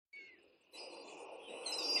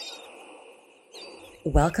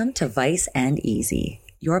Welcome to Vice and Easy,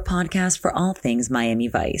 your podcast for all things Miami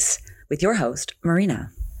Vice, with your host,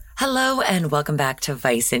 Marina. Hello, and welcome back to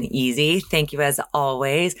Vice and Easy. Thank you, as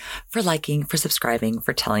always, for liking, for subscribing,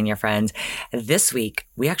 for telling your friends. This week,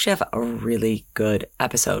 we actually have a really good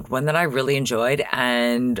episode, one that I really enjoyed,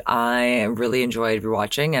 and I really enjoyed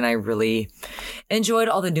rewatching, and I really enjoyed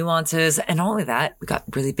all the nuances. And not only that, we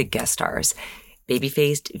got really big guest stars.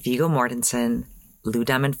 Baby-faced Viggo Mortensen, Lou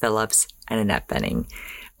Diamond Phillips, and Annette Bening.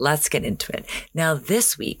 Let's get into it. Now,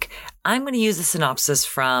 this week, I'm going to use a synopsis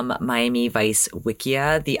from Miami Vice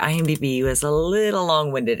Wikia. The IMDb was a little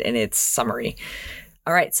long-winded in its summary.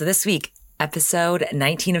 All right, so this week, episode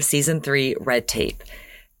 19 of season 3, Red Tape.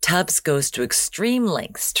 Tubbs goes to extreme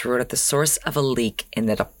lengths to root out the source of a leak in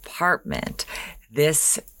the department.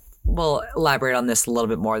 We'll elaborate on this a little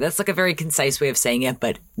bit more. That's like a very concise way of saying it,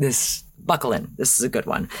 but buckle in. This is a good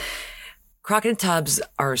one. Crockett and Tubbs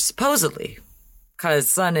are supposedly, because the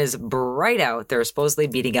sun is bright out, they're supposedly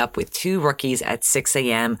meeting up with two rookies at 6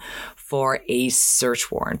 a.m. for a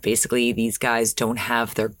search warrant. Basically, these guys don't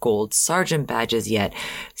have their gold sergeant badges yet,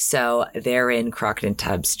 so they're in Crockett and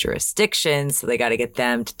Tubbs' jurisdiction, so they got to get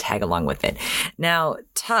them to tag along with it. Now,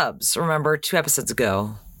 Tubbs, remember 2 episodes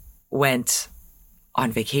ago, went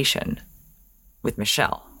on vacation with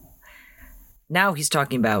Michelle. Now he's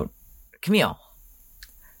talking about Camille.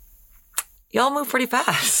 Y'all move pretty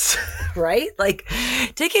fast, right? Like,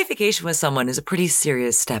 taking a vacation with someone is a pretty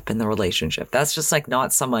serious step in the relationship. That's just like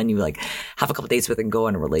not someone you like have a couple dates with and go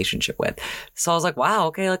in a relationship with. So I was like, wow,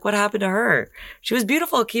 okay, like what happened to her? She was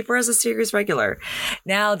beautiful. Keep her as a series regular.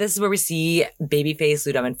 Now, this is where we see babyface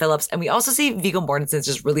Lou Diamond Phillips, and we also see Viggo Mortensen. It's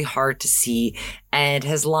just really hard to see, and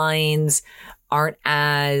his lines aren't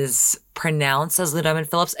as pronounced as Lou Diamond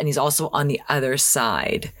Phillips, and he's also on the other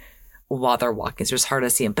side while they're walking. So it's hard to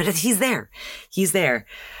see him, but he's there. He's there.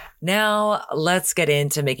 Now let's get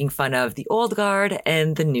into making fun of the old guard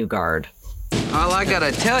and the new guard. Well, I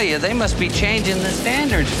gotta tell you, they must be changing the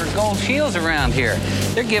standards for gold shields around here.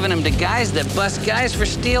 They're giving them to guys that bust guys for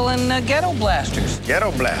stealing ghetto blasters.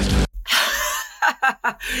 Ghetto blasters.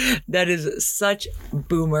 That is such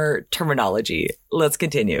boomer terminology. Let's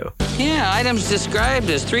continue. Yeah, items described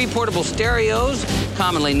as 3 portable stereos,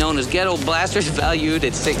 commonly known as ghetto blasters, valued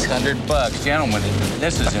at $600. Gentlemen,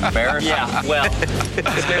 this is embarrassing. Yeah, well,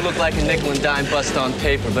 this may look like a nickel and dime bust on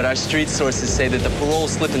paper, but our street sources say that the parole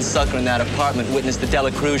slipping sucker in that apartment witnessed the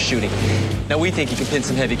Dela Cruz shooting. Now, we think you can pin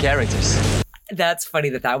some heavy characters. That's funny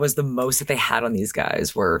that was the most that they had on these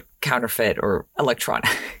guys were counterfeit or electronic.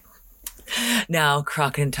 Now,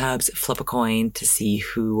 Crockett and Tubbs flip a coin to see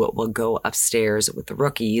who will go upstairs with the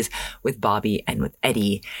rookies, with Bobby and with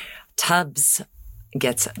Eddie. Tubbs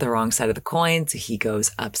gets the wrong side of the coin, so he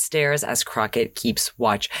goes upstairs as Crockett keeps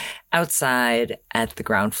watch outside at the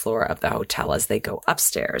ground floor of the hotel as they go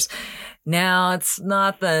upstairs. Now, it's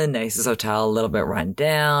not the nicest hotel, a little bit run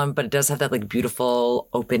down, but it does have that like beautiful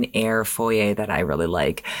open air foyer that I really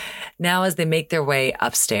like. Now, as they make their way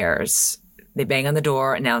upstairs, they bang on the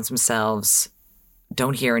door, announce themselves,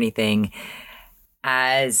 don't hear anything.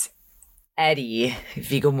 As Eddie,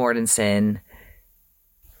 Viggo Mortensen,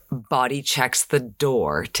 body checks the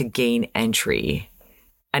door to gain entry.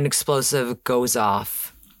 An explosive goes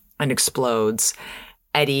off and explodes.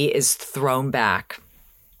 Eddie is thrown back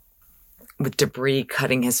with debris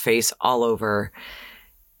cutting his face all over.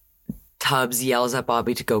 Tubbs yells at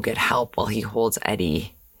Bobby to go get help while he holds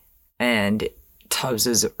Eddie, and Tubbs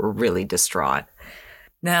is really distraught.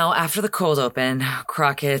 Now, after the cold open,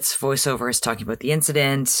 Crockett's voiceover is talking about the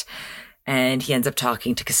incident, and he ends up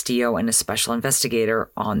talking to Castillo and a special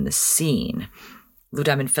investigator on the scene. Lou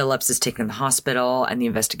Diamond Phillips is taken to the hospital, and the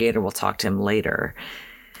investigator will talk to him later.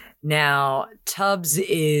 Now, Tubbs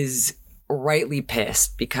is rightly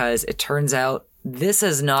pissed because it turns out this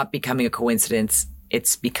is not becoming a coincidence.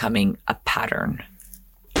 It's becoming a pattern.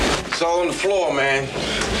 It's all on the floor, man.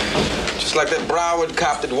 Just like that Broward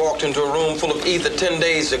cop that walked into a room full of ether 10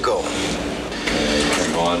 days ago.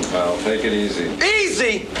 Come on, pal. Take it easy.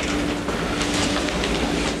 Easy?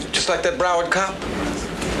 Just like that Broward cop?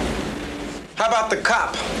 How about the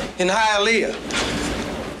cop in Hialeah?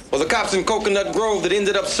 Or the cops in Coconut Grove that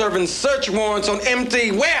ended up serving search warrants on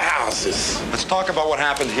empty warehouses? Let's talk about what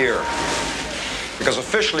happened here. Because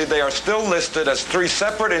officially they are still listed as 3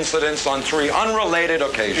 separate incidents on 3 unrelated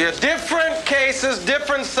occasions. Yeah, different cases,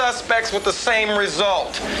 different suspects with the same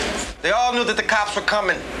result. They all knew that the cops were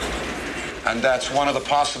coming. And that's one of the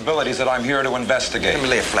possibilities that I'm here to investigate. Let me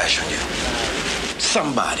lay a flash on you.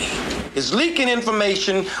 Somebody is leaking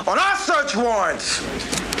information on our search warrants.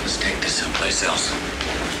 Let's take this someplace else.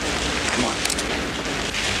 Come on.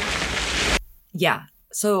 Yeah.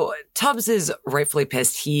 So Tubbs is rightfully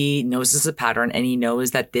pissed. He knows this is a pattern, and he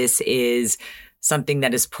knows that this is something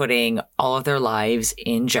that is putting all of their lives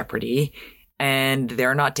in jeopardy, and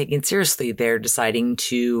they're not taking it seriously. They're deciding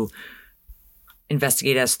to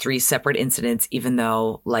investigate as 3 separate incidents, even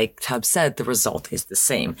though, like Tubbs said, the result is the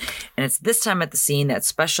same. And it's this time at the scene that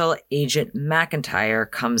Special Agent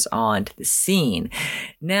McIntyre comes on to the scene.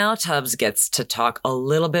 Now Tubbs gets to talk a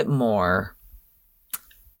little bit more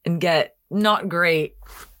and get not great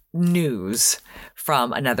news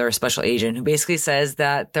from another special agent who basically says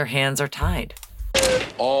that their hands are tied.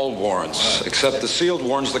 All warrants, except the sealed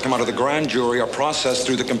warrants that come out of the grand jury, are processed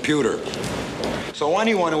through the computer. So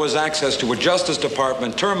anyone who has access to a Justice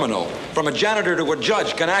Department terminal, from a janitor to a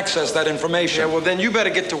judge, can access that information. Yeah, well, then you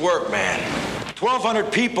better get to work, man.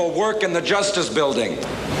 1,200 people work in the Justice Building.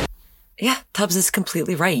 Yeah, Tubbs is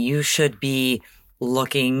completely right. You should be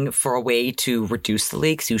looking for a way to reduce the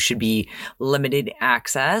leaks. You should be limited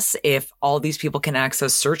access. If all these people can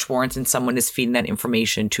access search warrants and someone is feeding that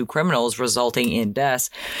information to criminals resulting in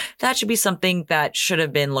deaths, that should be something that should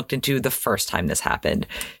have been looked into the first time this happened.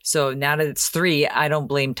 So now that it's 3, I don't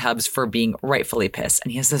blame Tubbs for being rightfully pissed.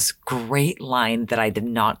 And he has this great line that I did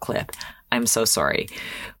not clip. I'm so sorry,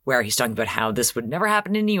 where he's talking about how this would never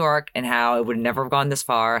happen in New York and how it would never have gone this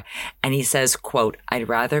far. And he says, quote, "I'd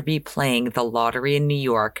rather be playing the lottery in New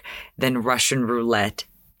York than Russian roulette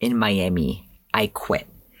in Miami. I quit."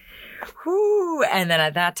 Whew. And then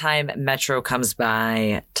at that time, Metro comes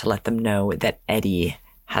by to let them know that Eddie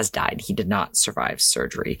has died. He did not survive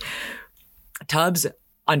surgery. Tubbs,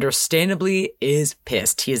 understandably, is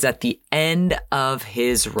pissed. He is at the end of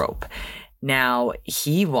his rope. Now,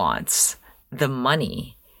 he wants the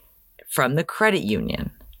money from the credit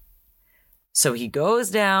union. So he goes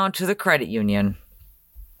down to the credit union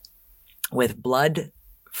with blood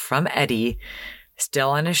from Eddie still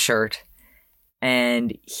on his shirt,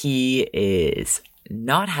 and he is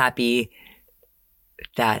not happy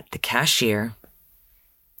that the cashier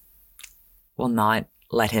will not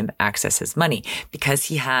let him access his money. Because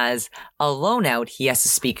he has a loan out, he has to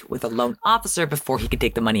speak with a loan officer before he can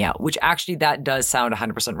take the money out, which actually that does sound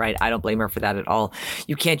 100% right. I don't blame her for that at all.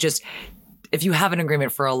 You can't just, if you have an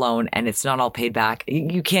agreement for a loan and it's not all paid back,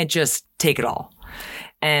 you can't just take it all.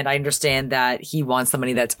 And I understand that he wants the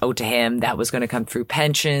money that's owed to him that was going to come through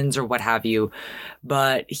pensions or what have you.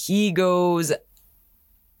 But he's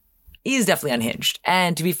definitely unhinged.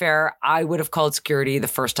 And to be fair, I would have called security the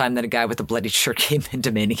first time that a guy with a bloody shirt came in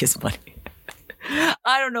demanding his money.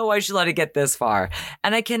 I don't know why she let it get this far.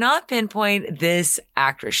 And I cannot pinpoint this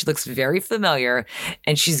actress. She looks very familiar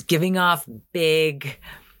and she's giving off big,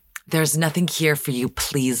 "There's nothing here for you,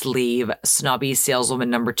 please leave," snobby saleswoman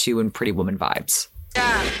number 2 and Pretty Woman vibes.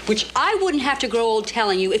 Which I wouldn't have to grow old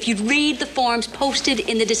telling you if you'd read the forms posted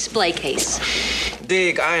in the display case.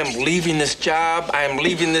 Dig, I am leaving this job, I am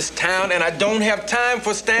leaving this town, and I don't have time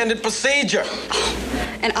for standard procedure.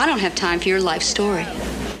 And I don't have time for your life story.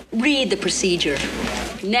 Read the procedure.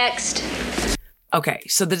 Next. Okay,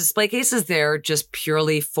 so the display case is there just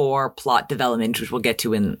purely for plot development, which we'll get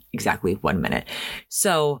to in exactly 1 minute.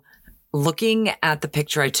 So looking at the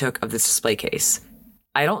picture I took of this display case,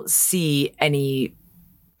 I don't see any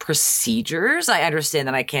procedures. I understand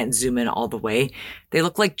that I can't zoom in all the way. They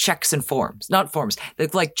look like checks and forms. Not forms. They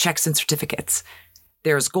look like checks and certificates.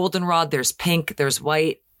 There's goldenrod, there's pink, there's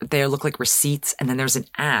white. They look like receipts. And then there's an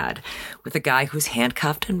ad with a guy who's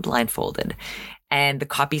handcuffed and blindfolded. And the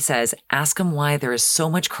copy says, "Ask him why there is so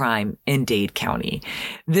much crime in Dade County."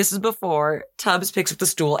 This is before Tubbs picks up the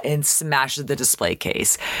stool and smashes the display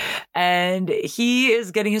case. And he is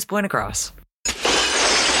getting his point across.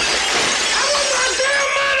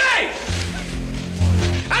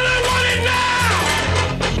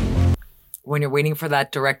 When you're waiting for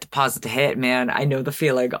that direct deposit to hit, man, I know the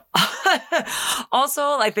feeling.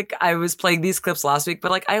 Also, I think I was playing these clips last week,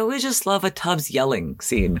 but I always just love a Tubbs yelling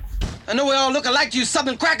scene. I know we all look alike to you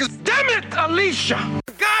Southern crackers. Damn it, Alicia!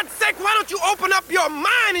 For God's sake, why don't you open up your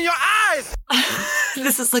mind and your eyes?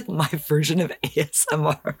 This is like my version of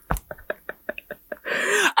ASMR.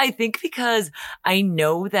 I think because I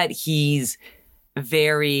know that he's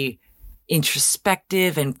very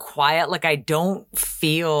introspective and quiet. I don't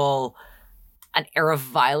feel an air of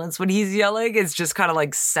violence when he's yelling. It's just kind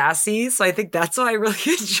of sassy. So I think that's what I really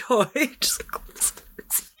enjoy. Just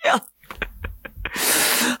yell.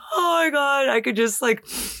 Oh my God. I could just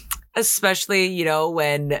especially,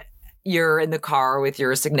 when you're in the car with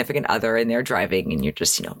your significant other and they're driving and you're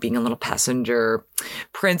just, being a little passenger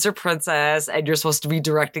prince or princess and you're supposed to be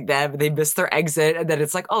directing them and they miss their exit. And then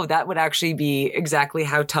it's oh, that would actually be exactly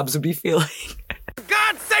how Tubbs would be feeling. For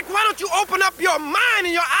God's sake, why don't you open up your mind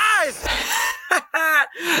and your eyes?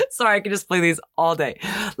 Sorry, I could just play these all day.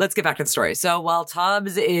 Let's get back to the story. So while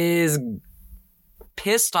Tubbs is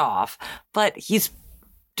pissed off, but he's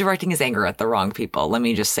directing his anger at the wrong people. Let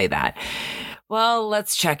me just say that. Well,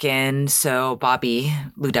 let's check in. So Bobby,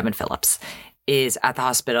 Lou Diamond Phillips, is at the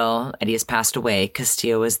hospital and he has passed away.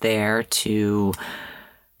 Castillo is there to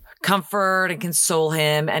comfort and console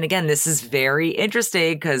him. And again, this is very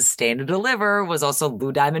interesting because Stand and Deliver was also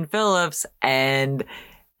Lou Diamond Phillips and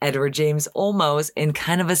Edward James Olmos in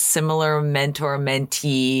kind of a similar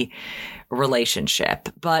mentor-mentee relationship.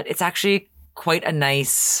 But it's actually quite a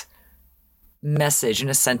nice message and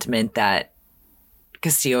a sentiment that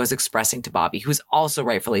Castillo is expressing to Bobby, who's also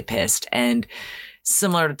rightfully pissed. And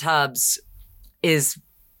similar to Tubbs, is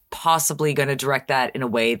possibly going to direct that in a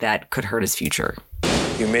way that could hurt his future.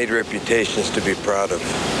 You made reputations to be proud of.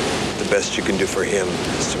 The best you can do for him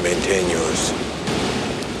is to maintain yours.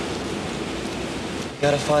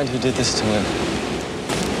 Gotta find who did this to him.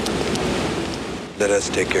 Let us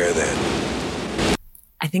take care of that.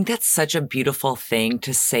 I think that's such a beautiful thing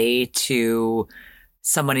to say to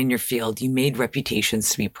someone in your field. You made reputations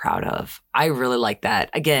to be proud of. I really like that.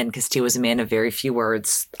 Again, Castillo is a man of very few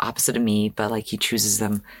words, opposite of me, but like he chooses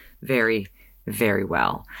them very, very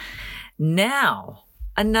well. Now,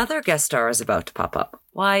 another guest star is about to pop up.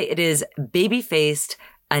 Why, it is baby-faced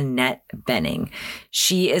Annette Bening.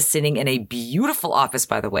 She is sitting in a beautiful office,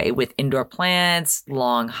 by the way, with indoor plants,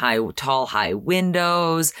 tall, high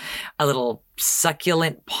windows, a little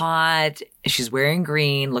succulent pot. She's wearing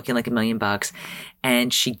green, looking like $1 million.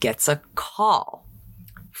 And she gets a call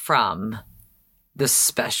from the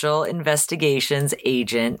special investigations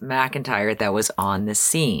agent McIntyre that was on the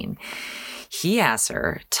scene. He asks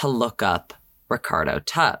her to look up Ricardo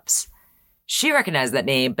Tubbs. She recognized that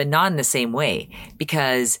name, but not in the same way,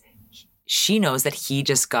 because she knows that he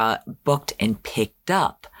just got booked and picked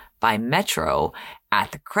up by Metro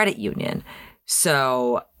at the credit union.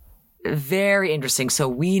 So very interesting. So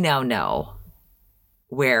we now know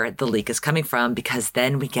where the leak is coming from, because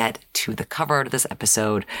then we get to the cover art of this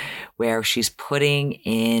episode where she's putting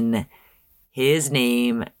in his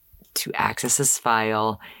name to access his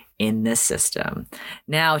file in this system.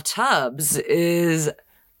 Now, Tubbs is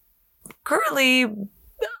currently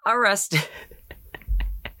arrested.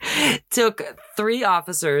 Took 3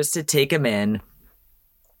 officers to take him in.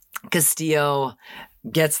 Castillo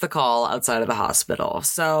gets the call outside of the hospital.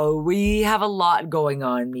 So we have a lot going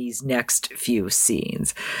on in these next few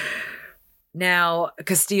scenes. Now,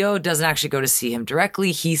 Castillo doesn't actually go to see him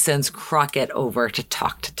directly. He sends Crockett over to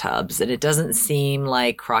talk to Tubbs. And it doesn't seem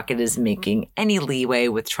like Crockett is making any leeway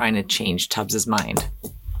with trying to change Tubbs's mind.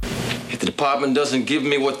 If the department doesn't give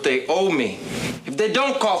me what they owe me, if they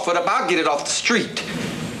don't cough it up, I'll get it off the street.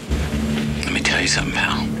 Let me tell you something,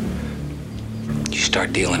 pal. You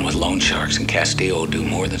start dealing with loan sharks and Castillo will do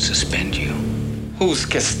more than suspend you. Who's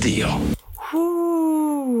Castillo?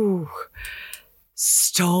 Whoo.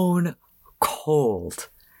 Stone cold.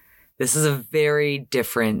 This is a very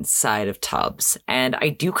different side of Tubbs. And I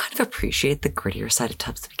do kind of appreciate the grittier side of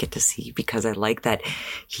Tubbs that we get to see, because I like that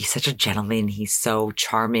he's such a gentleman. He's so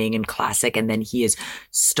charming and classic. And then he is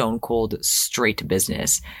stone cold, straight to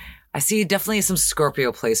business. I see definitely some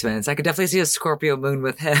Scorpio placements. I could definitely see a Scorpio moon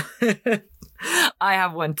with him. I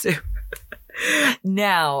have one too.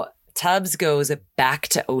 Now, Tubbs goes back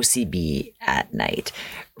to OCB at night,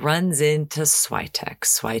 runs into Switek.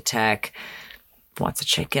 Switek wants to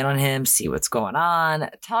check in on him, see what's going on.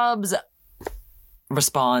 Tubbs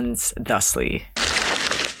responds thusly.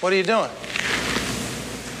 What are you doing?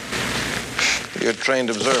 You're a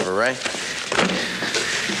trained observer, right?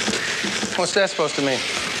 What's that supposed to mean?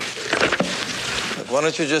 Why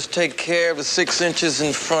don't you just take care of the 6 inches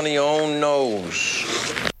in front of your own nose?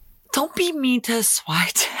 Don't be mean to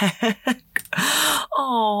Switek.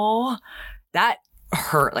 Oh, that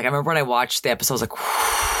hurt. Like, I remember when I watched the episode, I was like,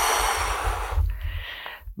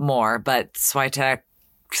 more, but Switek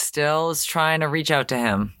still is trying to reach out to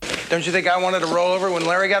him. Don't you think I wanted to roll over when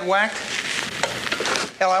Larry got whacked?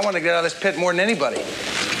 Hell, I wanted to get out of this pit more than anybody.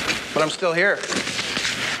 But I'm still here.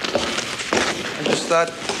 I just thought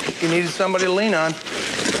you needed somebody to lean on.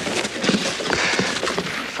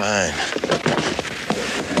 Fine.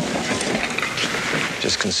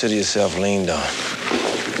 Just consider yourself leaned on.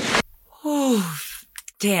 Oh,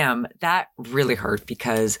 damn, that really hurt,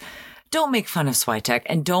 because don't make fun of Switek,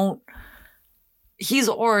 and he's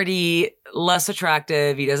already less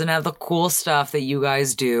attractive. He doesn't have the cool stuff that you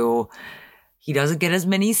guys do. He doesn't get as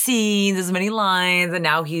many scenes, as many lines, and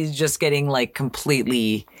now he's just getting like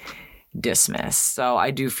completely dismissed. So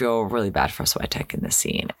I do feel really bad for Switek in this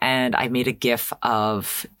scene. And I made a gif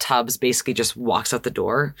of Tubbs basically just walks out the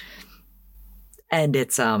door And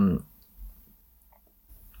it's,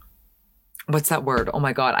 what's that word? Oh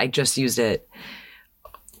my God, I just used it.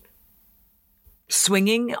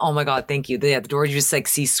 Swinging. Oh my God, thank you. The door you just like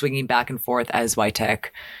see swinging back and forth as Whitek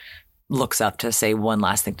looks up to say one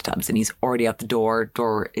last thing to Tubbs, and he's already out the door.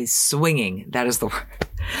 Door is swinging. That is the word.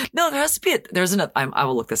 No, there has to be there's enough. I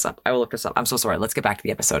will look this up. I'm so sorry. Let's get back to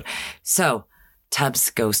the episode. So Tubbs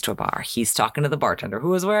goes to a bar. He's talking to the bartender,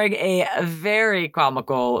 who is wearing a very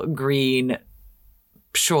comical green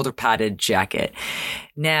shoulder padded jacket.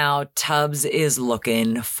 Now Tubbs is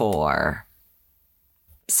looking for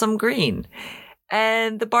some green.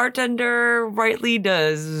 And the bartender rightly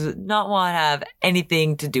does not want to have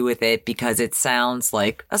anything to do with it because it sounds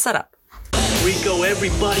like a setup. Rico,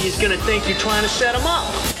 everybody is going to think you're trying to set them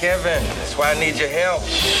up. Kevin, that's why I need your help.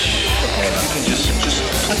 Man, you can just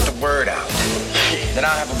put the word out. Then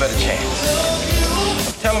I'll have a better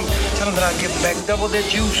chance. Tell them that I'll give back double their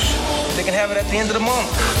juice. They can have it at the end of the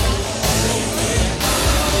month.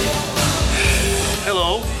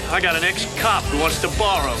 Hello, I got an ex-cop who wants to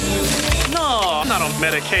borrow. No, I'm not on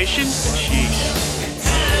medication.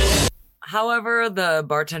 Jeez. However, the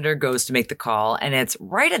bartender goes to make the call, and it's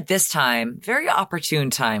right at this time, very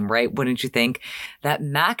opportune time, right? Wouldn't you think? That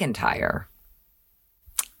McIntyre,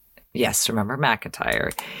 yes, remember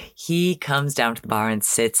McIntyre, he comes down to the bar and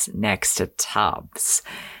sits next to Tubbs,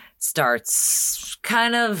 starts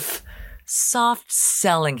kind of soft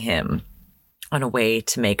selling him on a way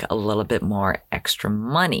to make a little bit more extra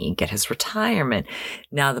money, get his retirement.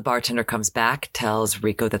 Now the bartender comes back, tells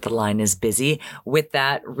Rico that the line is busy. With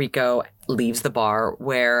that, Rico leaves the bar,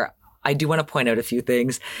 where I do want to point out a few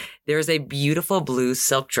things. There's a beautiful blue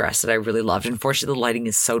silk dress that I really loved. Unfortunately, the lighting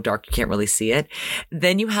is so dark, you can't really see it.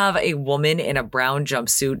 Then you have a woman in a brown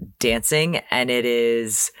jumpsuit dancing, and it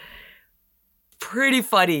is pretty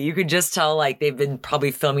funny. You could just tell like they've been probably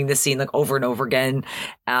filming this scene like over and over again.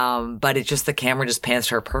 But it's just the camera just pans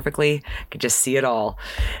to her perfectly. You could just see it all.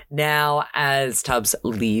 Now, as Tubbs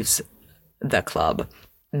leaves the club,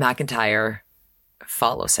 McIntyre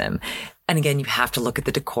follows him. And again, you have to look at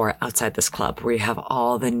the decor outside this club where you have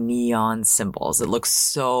all the neon symbols. It looks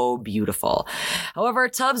so beautiful. However,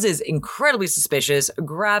 Tubbs is incredibly suspicious,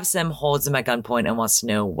 grabs him, holds him at gunpoint, and wants to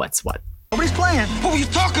know what's what. Nobody's playing. What were you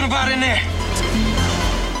talking about in there?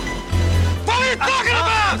 What were you talking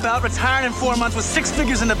about? About retiring in 4 months with 6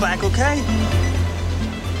 figures in the bank, okay?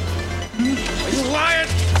 Are you lying?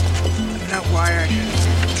 I'm not wired.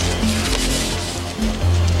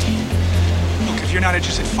 Look, if you're not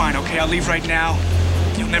interested, fine, okay? I'll leave right now.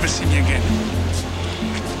 You'll never see me again.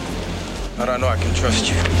 How do I know I can trust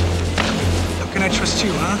you? How can I trust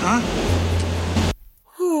you, huh?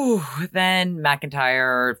 Then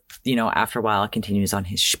McIntyre, after a while continues on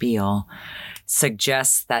his spiel,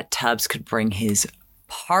 suggests that Tubbs could bring his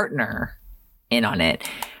partner in on it.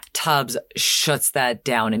 Tubbs shuts that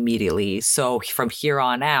down immediately. So from here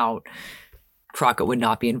on out, Crockett would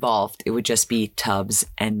not be involved. It would just be Tubbs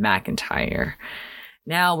and McIntyre.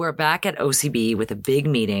 Now we're back at OCB with a big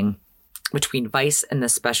meeting between Vice and the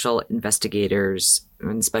Special Investigators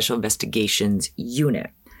and Special Investigations Unit.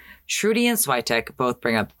 Trudy and Switek both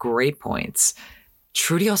bring up great points.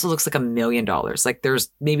 Trudy also looks like $1 million. Like there's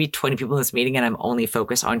maybe 20 people in this meeting and I'm only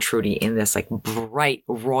focused on Trudy in this like bright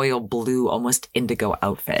royal blue, almost indigo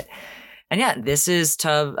outfit. And yeah, this is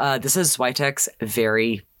Switek's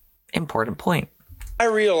very important point. I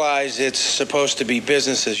realize it's supposed to be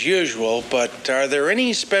business as usual, but are there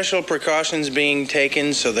any special precautions being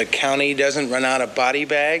taken so the county doesn't run out of body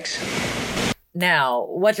bags? Now,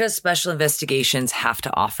 what does Special Investigations have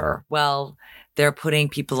to offer? Well, they're putting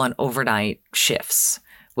people on overnight shifts,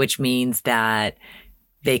 which means that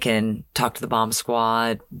they can talk to the bomb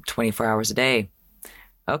squad 24 hours a day.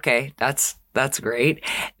 Okay, that's great.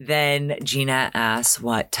 Then Gina asks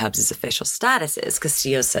what Tubbs' official status is.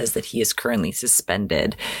 Castillo says that he is currently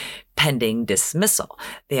suspended pending dismissal.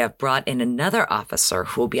 They have brought in another officer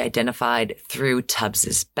who will be identified through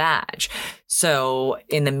Tubbs' badge. So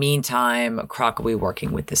in the meantime, Croc will be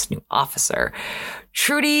working with this new officer.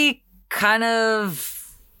 Trudy kind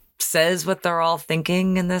of says what they're all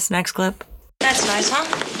thinking in this next clip. That's nice,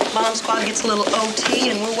 huh? Bomb squad gets a little OT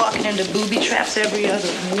and we're walking into booby traps every other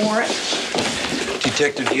warrant.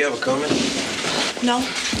 Detective, do you have a comment? No,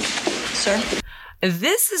 sir.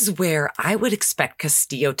 This is where I would expect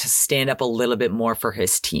Castillo to stand up a little bit more for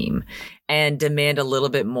his team and demand a little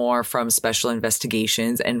bit more from Special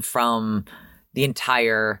Investigations and from the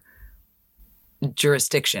entire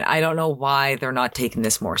jurisdiction. I don't know why they're not taking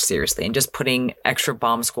this more seriously and just putting extra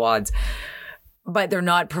bomb squads but they're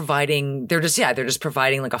not providing, they're just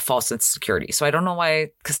providing like a false sense of security. So I don't know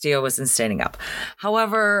why Castillo wasn't standing up.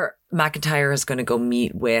 However, McIntyre is going to go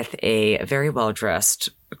meet with a very well-dressed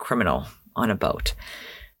criminal on a boat.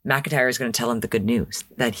 McIntyre is going to tell him the good news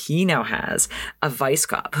that he now has a vice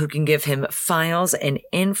cop who can give him files and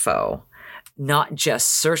info, not just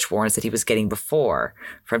search warrants that he was getting before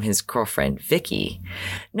from his girlfriend, Vicky.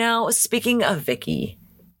 Now, speaking of Vicky,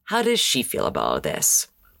 how does she feel about this?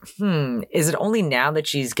 Is it only now that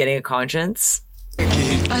she's getting a conscience?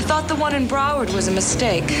 I thought the one in Broward was a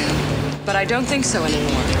mistake, but I don't think so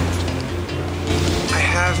anymore. I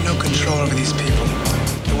have no control over these people.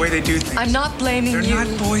 The way they do things. I'm not blaming you. They're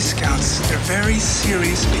not Boy Scouts. They're very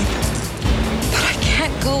serious people. But I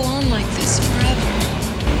can't go on like this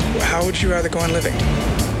forever. How would you rather go on living?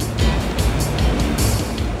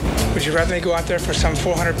 Would you rather me go out there for some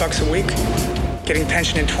 $400 a week? Getting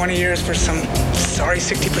pension in 20 years for some sorry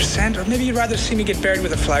 60%? Or maybe you'd rather see me get buried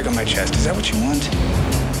with a flag on my chest. Is that what you want?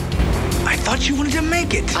 I thought you wanted to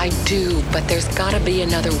make it. I do, but there's gotta be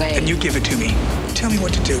another way. Then you give it to me. Tell me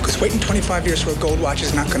what to do, because waiting 25 years for a gold watch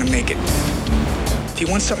is not going to make it. If you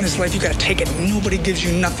want something in this life, you got to take it. Nobody gives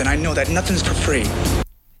you nothing. I know that. Nothing's for free.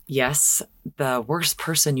 Yes, the worst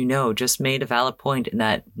person you know just made a valid point in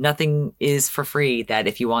that nothing is for free, that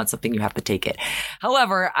if you want something, you have to take it.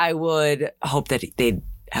 However, I would hope that they'd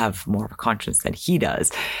have more of a conscience than he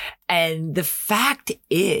does. And the fact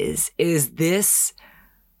is this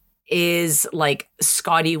is like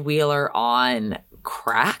Scotty Wheeler on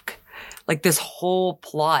crack. Like this whole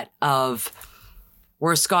plot of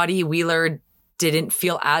where Scotty Wheeler didn't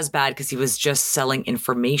feel as bad because he was just selling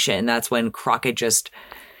information. And that's when Crockett just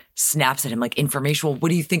snaps at him like, information? Well, what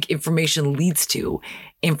do you think information leads to?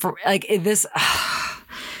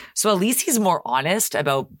 So at least he's more honest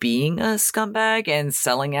about being a scumbag and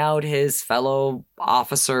selling out his fellow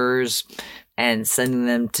officers and sending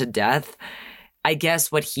them to death. I guess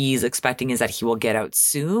what he's expecting is that he will get out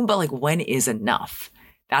soon, but like, when is enough?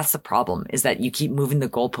 That's the problem, is that you keep moving the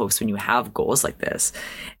goalposts when you have goals like this.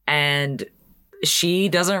 And she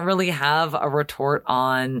doesn't really have a retort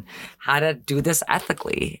on how to do this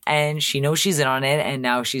ethically. And she knows she's in on it, and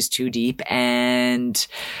now she's too deep, and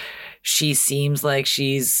she seems like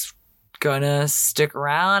she's gonna stick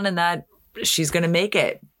around and that she's gonna make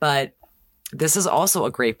it. But this is also a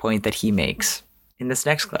great point that he makes in this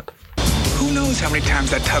next clip. Who knows how many times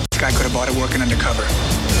that Tubbs guy could have bought it working undercover?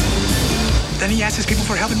 Then he asks his people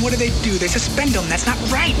for help, and what do? They suspend him. That's not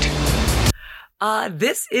right.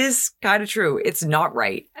 This is kind of true. It's not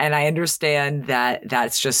right. And I understand that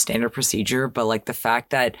that's just standard procedure, but like the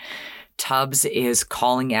fact that Tubbs is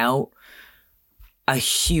calling out a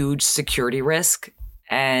huge security risk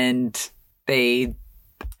and they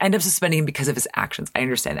end up suspending him because of his actions. I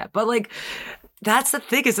understand that. But like, that's the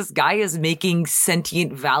thing, is this guy is making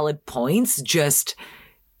sentient, valid points just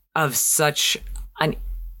of such an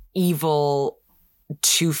evil,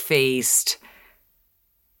 two-faced,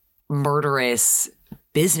 murderous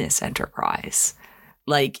business enterprise.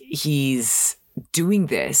 Like, he's doing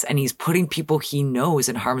this and he's putting people he knows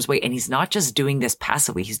in harm's way. And he's not just doing this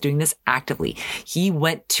passively. He's doing this actively. He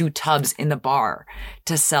went to Tubbs in the bar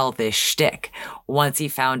to sell this shtick once he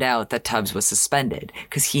found out that Tubbs was suspended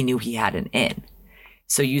because he knew he had an in.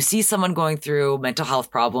 So you see someone going through mental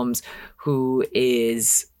health problems who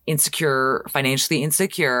is insecure, financially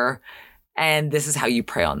insecure, and this is how you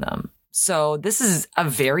prey on them. So this is a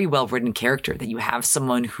very well-written character, that you have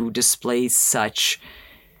someone who displays such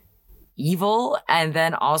evil and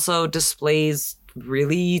then also displays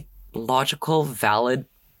really logical, valid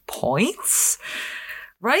points,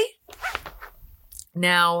 right?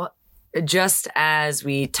 Now, just as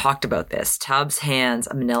we talked about this, Tubbs hands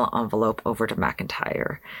a manila envelope over to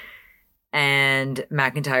McIntyre. And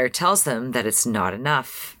McIntyre tells them that it's not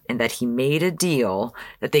enough and that he made a deal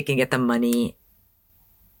that they can get the money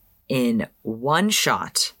in one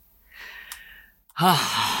shot.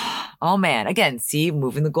 Oh man, again, see,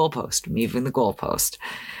 moving the goalpost.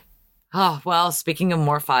 Oh, well, speaking of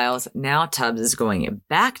more files, now Tubbs is going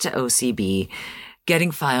back to OCB,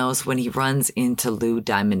 getting files when he runs into Lou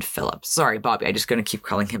Diamond Phillips. Sorry, Bobby, I'm just going to keep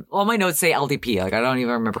calling him. All my notes say LDP, like I don't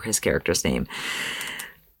even remember his character's name.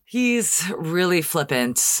 He's really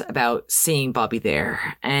flippant about seeing Bobby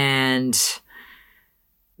there. And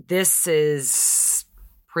this is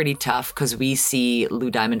pretty tough because we see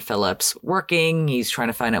Lou Diamond Phillips working. He's trying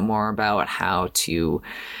to find out more about how to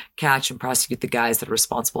catch and prosecute the guys that are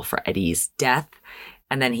responsible for Eddie's death.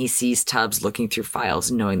 And then he sees Tubbs looking through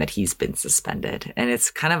files, knowing that he's been suspended. And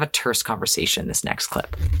it's kind of a terse conversation, this next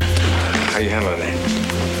clip. How you handling that?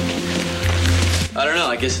 I don't know.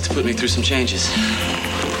 I guess it's put me through some changes.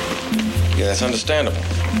 Yeah, that's understandable.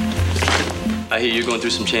 I hear you're going through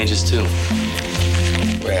some changes, too.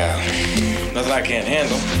 Well, nothing I can't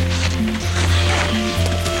handle.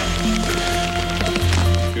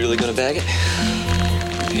 You really gonna bag it?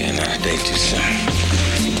 Yeah, not a day too soon.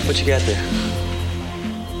 What you got there?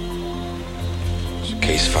 It's a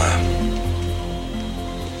case file.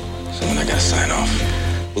 Someone I gotta sign off.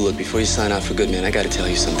 Well, look, before you sign out for good, man, I gotta tell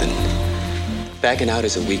you something. Backing out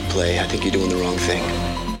is a weak play. I think you're doing the wrong thing.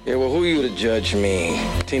 Yeah, well, who you to judge me?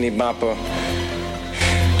 Teeny bopper?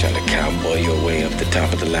 Trying to cowboy your way up the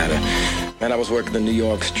top of the ladder. Man, I was working the New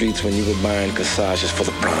York streets when you were buying corsages for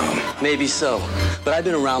the prom. Maybe so, but I've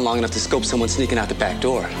been around long enough to scope someone sneaking out the back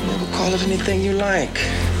door. Never call it anything you like.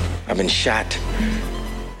 I've been shot,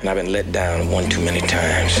 and I've been let down one too many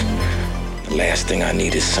times. The last thing I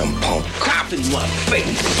need is some punk cop in my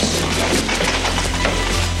face.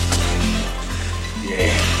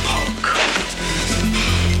 Yeah, punk.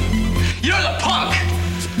 You're the punk!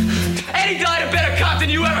 And he died a better cop than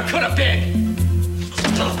you ever could have been!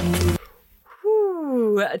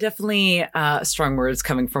 Whew, definitely strong words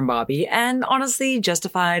coming from Bobby, and honestly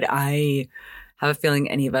justified. I have a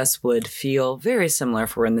feeling any of us would feel very similar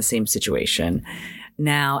if we're in the same situation.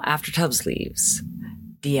 Now, after Tubbs leaves,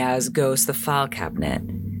 Diaz goes to the file cabinet,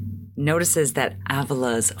 notices that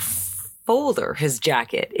Avila's folder, his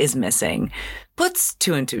jacket, is missing, puts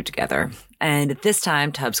two and two together, and at this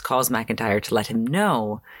time, Tubbs calls McIntyre to let him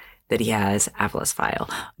know that he has Avila's file.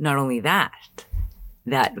 Not only that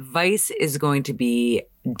Vice is going to be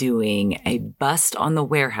doing a bust on the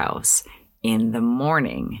warehouse in the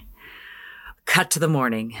morning. Cut to the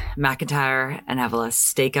morning. McIntyre and Avila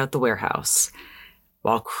stake out the warehouse,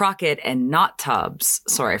 while Crockett and not Tubbs,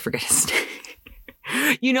 sorry, I forget his name.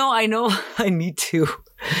 I know I need to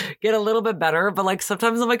get a little bit better, but like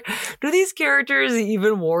sometimes I'm like, do these characters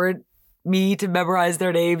even warrant me to memorize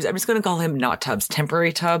their names? I'm just going to call him not Tubbs,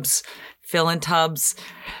 temporary Tubbs, fill-in Tubbs,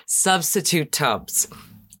 substitute Tubbs.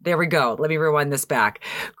 There we go. Let me rewind this back.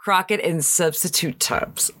 Crockett and substitute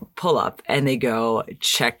Tubbs pull up and they go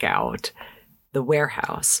check out the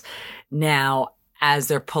warehouse. Now, as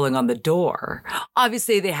they're pulling on the door,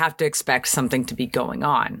 obviously they have to expect something to be going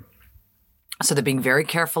on. So they're being very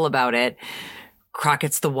careful about it.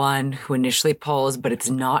 Crockett's the one who initially pulls, but it's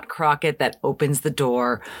not Crockett that opens the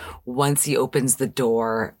door. Once he opens the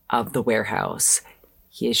door of the warehouse,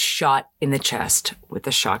 he is shot in the chest with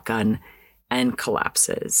a shotgun and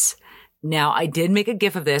collapses. Now, I did make a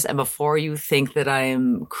gif of this, and before you think that I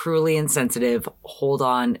am cruelly insensitive, hold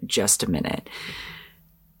on just a minute.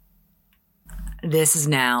 This is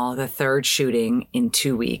now the third shooting in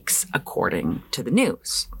 2 weeks, according to the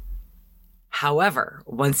news. However,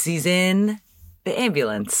 once he's in the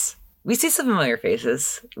ambulance, we see some familiar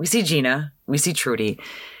faces. We see Gina, we see Trudy,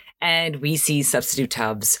 and we see substitute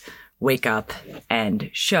Tubbs wake up and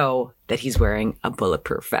show that he's wearing a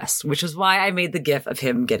bulletproof vest, which is why I made the gif of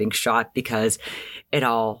him getting shot, because it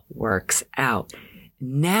all works out.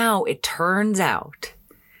 Now it turns out,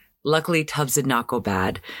 luckily Tubbs did not go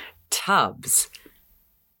bad. Tubbs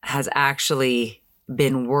has actually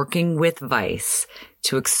been working with Vice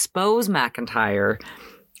to expose McIntyre,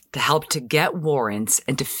 to help to get warrants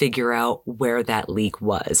and to figure out where that leak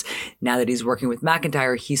was. Now that he's working with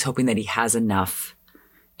McIntyre, he's hoping that he has enough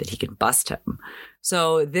that he can bust him.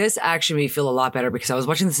 So this actually made me feel a lot better, because I was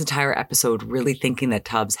watching this entire episode really thinking that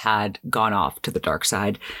Tubbs had gone off to the dark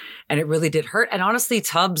side, and it really did hurt. And honestly,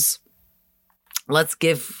 Tubbs, let's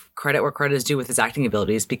give credit where credit is due with his acting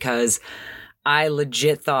abilities, because I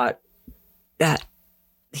legit thought that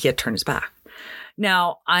he had turned his back.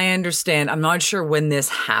 Now, I understand, I'm not sure when this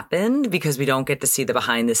happened, because we don't get to see the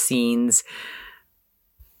behind the scenes,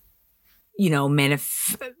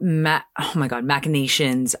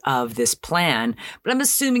 machinations of this plan. But I'm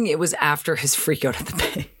assuming it was after his freak out at the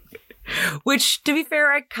bank. Which, to be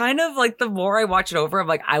fair, I kind of like, the more I watch it over, I'm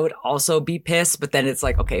like, I would also be pissed. But then it's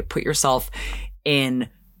like, okay, put yourself in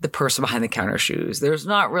the person behind the counter shoes. There's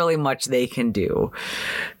not really much they can do.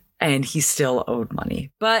 And he still owed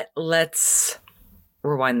money. But let's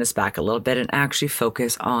rewind this back a little bit and actually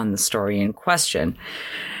focus on the story in question.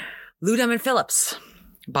 Lou Diamond Phillips,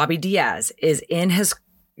 Bobby Diaz, is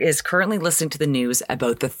currently listening to the news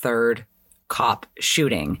about the third cop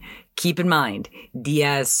shooting. Keep in mind,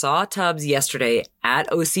 Diaz saw Tubbs yesterday at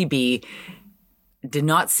OCB, did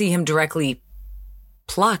not see him directly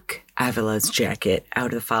pluck Avila's jacket out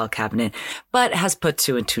of the file cabinet, but has put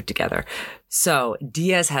two and two together. So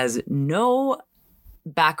Diaz has no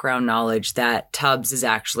background knowledge that Tubbs is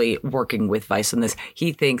actually working with Vice on this.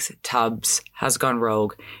 He thinks Tubbs has gone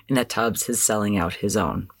rogue and that Tubbs is selling out his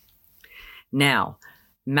own. Now,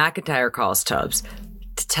 McIntyre calls Tubbs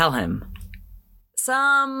to tell him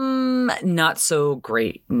some not so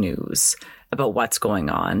great news about what's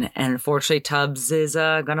going on. And unfortunately, Tubbs is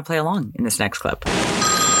going to play along in this next clip.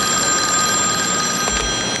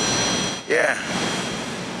 Yeah.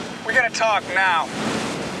 We gotta talk now.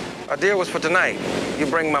 Our deal was for tonight. You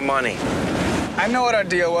bring my money. I know what our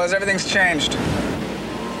deal was. Everything's changed.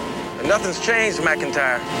 And nothing's changed,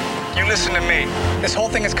 McIntyre. You listen to me. This whole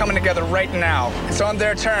thing is coming together right now. It's on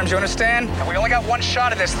their terms, you understand? And we only got one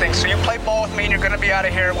shot at this thing, so you play ball with me and you're gonna be out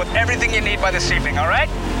of here with everything you need by this evening, all right?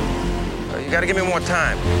 You gotta give me more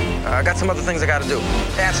time. I got some other things I gotta do.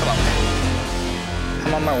 Cancel them.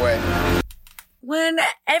 I'm on my way. When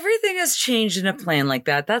everything has changed in a plan like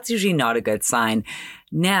that, that's usually not a good sign.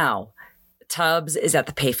 Now, Tubbs is at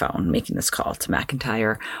the payphone making this call to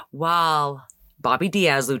McIntyre while Bobby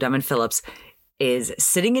Diaz, Lou Diamond Phillips, is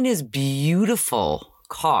sitting in his beautiful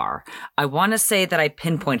car. I want to say that I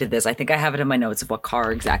pinpointed this. I think I have it in my notes of what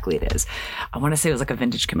car exactly it is. I want to say it was like a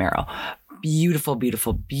vintage Camaro. Beautiful,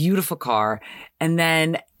 beautiful, beautiful car. And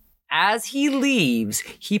then as he leaves,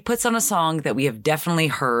 he puts on a song that we have definitely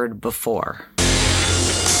heard before.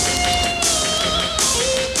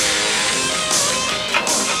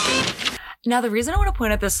 Now, the reason I want to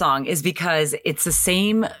point out this song is because it's the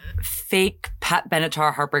same fake Pat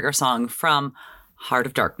Benatar Heartbreaker song from Heart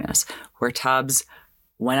of Darkness, where Tubbs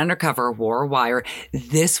went undercover, wore a wire.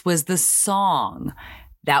 This was the song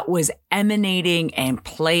that was emanating and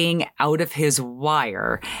playing out of his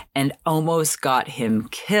wire and almost got him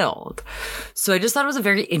killed. So I just thought it was a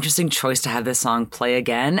very interesting choice to have this song play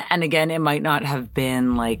again. And again, it might not have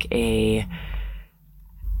been like a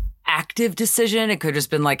active decision. It could have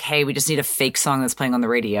just been like, hey, we just need a fake song that's playing on the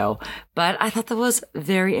radio. But I thought that was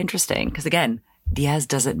very interesting because, again, Diaz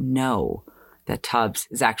doesn't know that Tubbs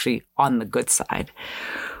is actually on the good side.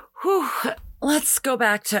 Whew. Let's go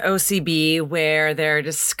back to OCB where they're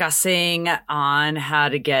discussing on how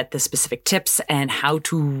to get the specific tips and how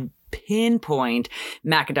to pinpoint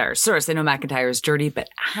McIntyre's source. They know McIntyre is dirty, but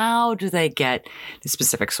how do they get the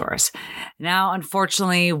specific source? Now,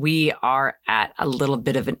 unfortunately, we are at a little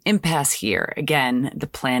bit of an impasse here. Again, the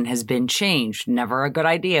plan has been changed. Never a good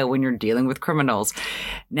idea when you're dealing with criminals.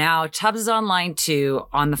 Now, Tubbs is on line 2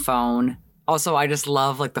 on the phone. Also, I just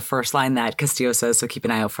love like the first line that Castillo says, so keep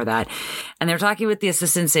an eye out for that. And they're talking with the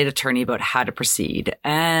assistant state attorney about how to proceed.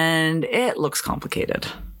 And it looks complicated.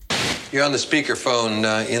 You're on the speakerphone.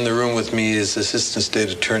 In the room with me is Assistant State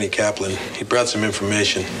Attorney Kaplan. He brought some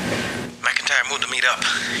information. McIntyre moved to meet up.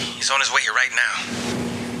 He's on his way here right now.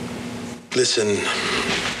 Listen,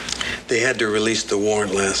 they had to release the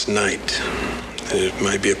warrant last night. It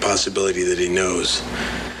might be a possibility that he knows.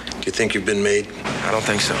 Do you think you've been made? I don't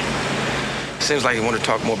think so. Seems like he wanted to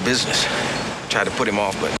talk more business. Tried to put him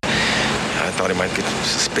off, but I thought he might get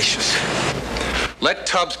suspicious. Let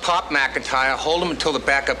Tubbs pop McIntyre. Hold him until the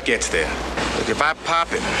backup gets there. Look, if I pop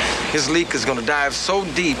him, his leak is gonna dive so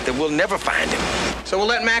deep that we'll never find him. So we'll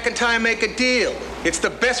let McIntyre make a deal. It's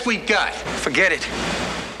the best we got. Forget it.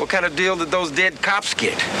 What kind of deal did those dead cops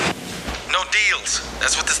get? No deals.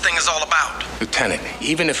 That's what this thing is all about. Lieutenant,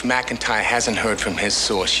 even if McIntyre hasn't heard from his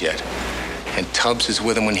source yet, and Tubbs is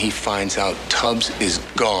with him when he finds out, Tubbs is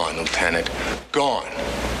gone, Lieutenant. Gone.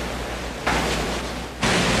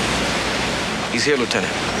 He's here,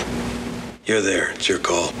 Lieutenant. You're there. It's your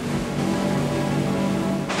call.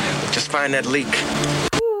 Just find that leak.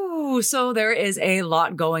 Ooh, so there is a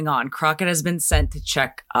lot going on. Crockett has been sent to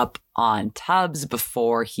check up on Tubbs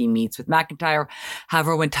before he meets with McIntyre.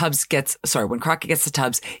 However, when Crockett gets to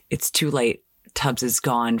Tubbs, it's too late. Tubbs is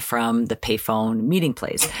gone from the payphone meeting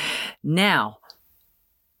place. Now,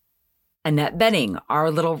 Annette Benning, our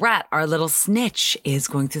little rat, our little snitch, is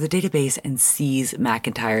going through the database and sees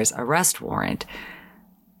McIntyre's arrest warrant.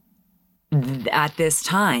 At this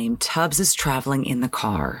time, Tubbs is traveling in the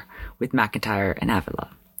car with McIntyre and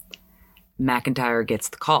Avila. McIntyre gets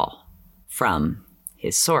the call from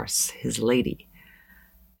his source, his lady.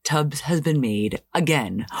 Tubbs has been made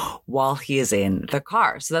again while he is in the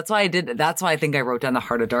car. So that's why I think I wrote down the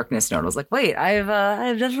Heart of Darkness note. I was like, wait, I've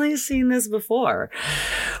definitely seen this before.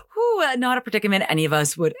 Whew, not a predicament any of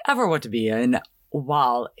us would ever want to be in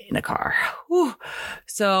while in a car. Whew.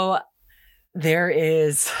 So there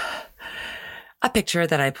is a picture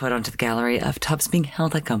that I put onto the gallery of Tubbs being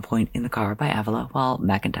held at gunpoint in the car by Avila while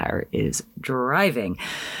McIntyre is driving.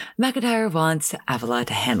 McIntyre wants Avila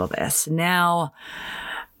to handle this. Now,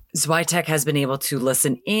 Zwitek has been able to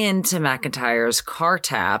listen in to McIntyre's car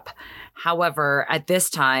tap. However, at this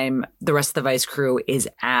time, the rest of the Vice crew is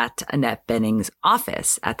at Annette Benning's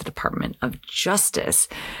office at the Department of Justice.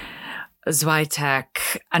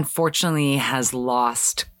 Zwitek, unfortunately, has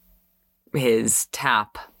lost his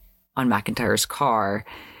tap on McIntyre's car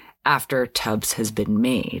after Tubbs has been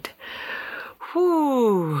made.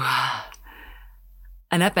 Whew.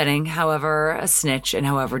 Annette Bening, however, a snitch and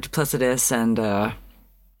however duplicitous and,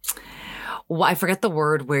 I forget the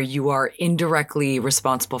word where you are indirectly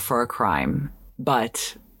responsible for a crime,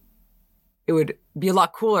 but it would be a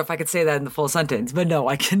lot cooler if I could say that in the full sentence. But no,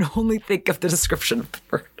 I can only think of the description of the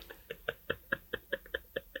word.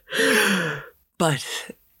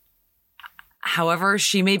 But however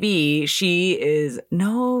she may be, she is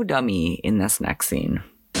no dummy in this next scene.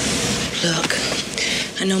 Look,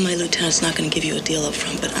 I know my lieutenant's not going to give you a deal up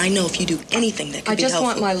front, but I know if you do anything that could be helpful.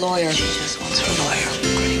 I just want my lawyer. She just wants her lawyer.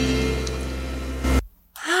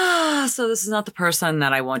 So this is not the person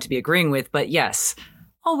that I want to be agreeing with, but yes,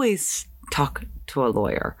 always talk to a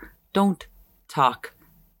lawyer. Don't talk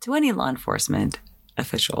to any law enforcement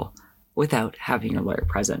official without having your lawyer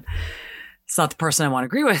present. It's not the person I want to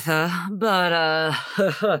agree with,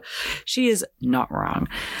 but she is not wrong.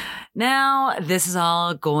 Now, this is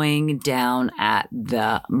all going down at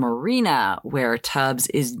the marina where Tubbs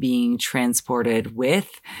is being transported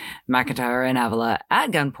with McIntyre and Avila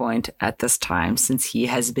at gunpoint at this time, since he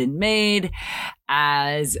has been made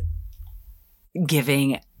as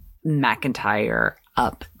giving McIntyre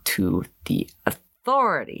up to the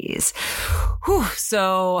authorities. Whew,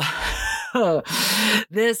 so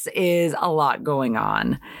this is a lot going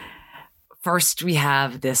on. First, we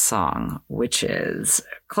have this song, which is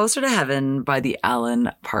Closer to Heaven by the Alan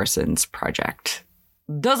Parsons Project.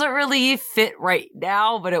 Doesn't really fit right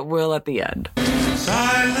now, but it will at the end.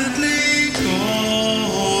 Silently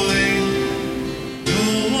calling,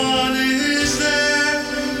 no one is there.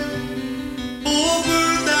 Oh,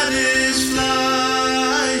 bird that is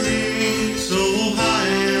flying so high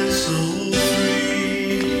and so free.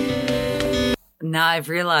 Now I've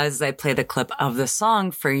realized as I play the clip of the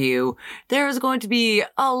song for you, there is going to be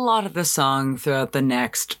a lot of the song throughout the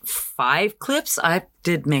next 5 clips. I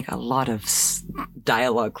did make a lot of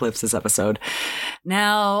dialogue clips this episode.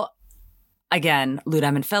 Now, again, Lou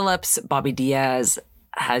Diamond Phillips, Bobby Diaz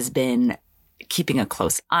has been keeping a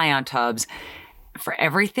close eye on Tubbs. For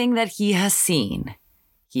everything that he has seen,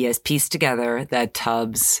 he has pieced together that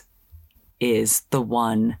Tubbs is the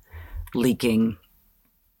one leaking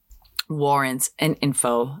warrants and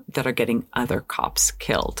info that are getting other cops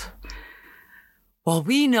killed. While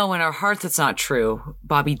we know in our hearts it's not true,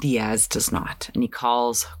 Bobby Diaz does not, and he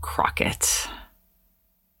calls Crockett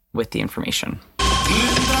with the information.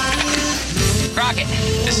 Crockett,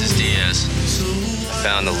 this is Diaz. I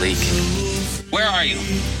found the leak. Where are you?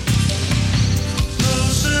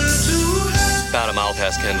 About a mile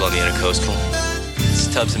past Kendall on the Intercoastal.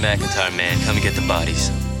 It's Tubbs and McIntyre, man. Come and get the bodies.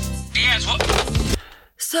 Diaz, what?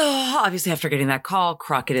 So, obviously, after getting that call,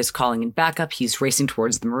 Crockett is calling in backup. He's racing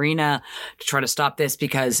towards the marina to try to stop this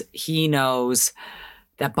because he knows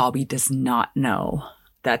that Bobby does not know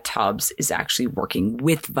that Tubbs is actually working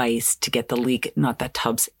with Vice to get the leak, not that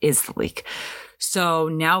Tubbs is the leak. So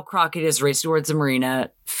now Crockett is racing towards the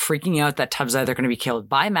marina, freaking out that Tubbs is either going to be killed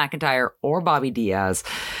by McIntyre or Bobby Diaz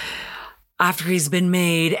after he's been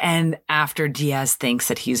made, and after Diaz thinks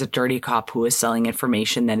that he's a dirty cop who is selling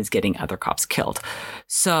information that is getting other cops killed.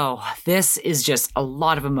 So this is just a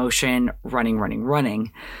lot of emotion,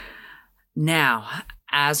 running. Now,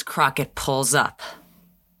 as Crockett pulls up,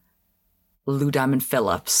 Lou Diamond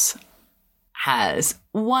Phillips has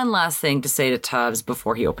one last thing to say to Tubbs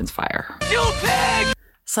before he opens fire. You pig!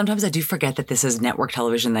 Sometimes I do forget that this is network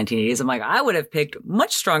television in the 1980s. I'm like, I would have picked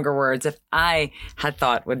much stronger words if I had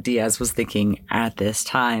thought what Diaz was thinking at this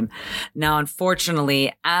time. Now,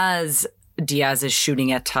 unfortunately, as Diaz is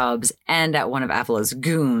shooting at Tubbs and at one of Avila's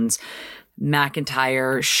goons,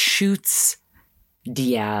 McIntyre shoots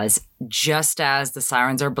Diaz just as the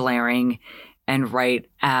sirens are blaring and right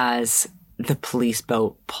as the police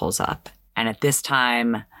boat pulls up. And at this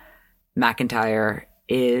time, McIntyre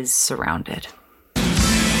is surrounded.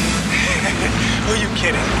 Who are you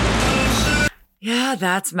kidding? Yeah,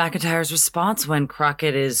 that's McIntyre's response when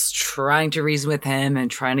Crockett is trying to reason with him and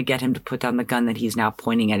trying to get him to put down the gun that he's now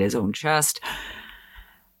pointing at his own chest.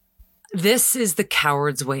 This is the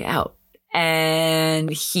coward's way out. And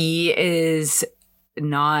he is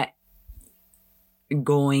not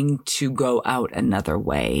going to go out another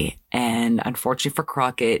way. And unfortunately for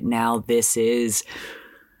Crockett, now this is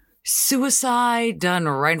suicide done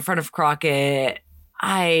right in front of Crockett.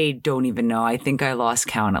 I don't even know. I think I lost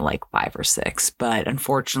count at like 5 or 6, but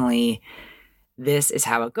unfortunately, this is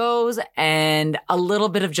how it goes. And a little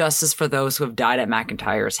bit of justice for those who have died at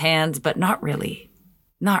McIntyre's hands, but not really.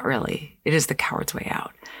 Not really. It is the coward's way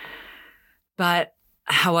out. But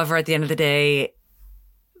however, at the end of the day,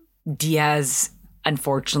 Diaz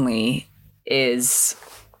unfortunately, is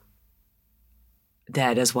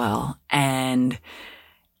dead as well. And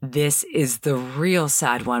this is the real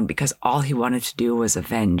sad one because all he wanted to do was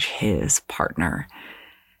avenge his partner.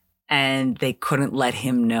 And they couldn't let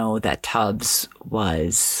him know that Tubbs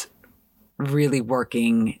was really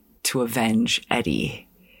working to avenge Eddie.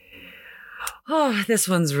 Oh, this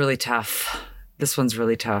one's really tough. This one's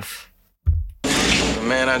really tough.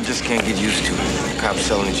 Man, I just can't get used to it. Cops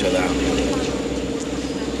selling each other out.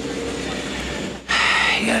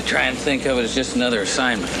 You gotta try and think of it as just another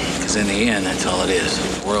assignment, because in the end, that's all it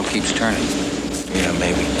is. The world keeps turning. Yeah,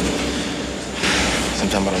 maybe.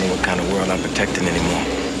 Sometimes I don't know what kind of world I'm protecting anymore.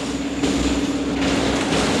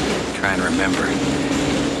 Try and remember,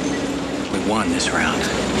 we won this round.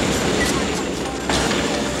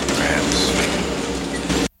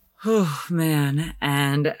 Perhaps. Oh, man.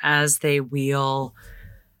 And as they wheel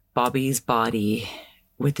Bobby's body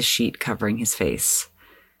with the sheet covering his face,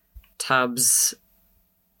 Tubbs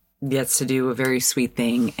gets to do a very sweet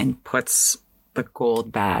thing and puts the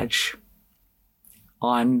gold badge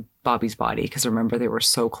on Bobby's body. Because remember, they were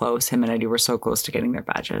so close. Him and Eddie were so close to getting their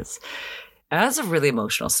badges. That's a really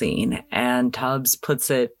emotional scene. And Tubbs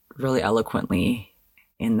puts it really eloquently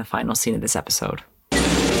in the final scene of this episode.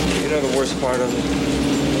 You know the worst part of it?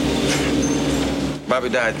 Bobby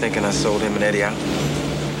died thinking I sold him and Eddie out.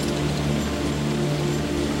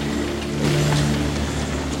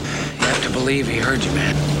 You have to believe he heard you,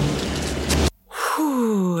 man.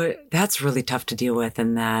 Whew, that's really tough to deal with,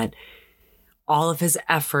 and that all of his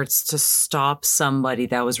efforts to stop somebody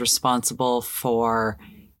that was responsible for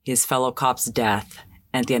his fellow cop's death.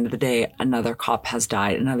 And at the end of the day, another cop has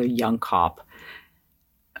died, another young cop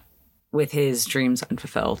with his dreams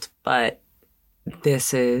unfulfilled. But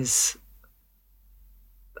this is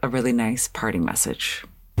a really nice parting message.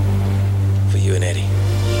 For you and Eddie.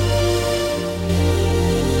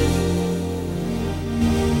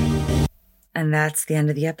 And that's the end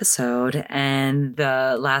of the episode. And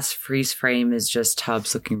the last freeze frame is just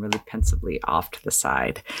Tubbs looking really pensively off to the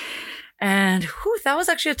side. And that was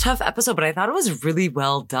actually a tough episode, but I thought it was really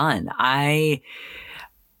well done.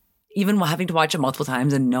 Even having to watch it multiple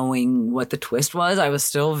times and knowing what the twist was, I was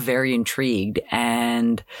still very intrigued.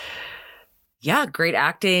 And yeah, great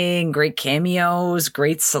acting, great cameos,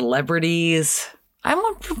 great celebrities.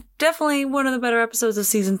 Definitely one of the better episodes of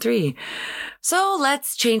season 3. So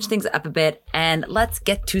let's change things up a bit and let's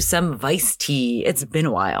get to some Vice tea. It's been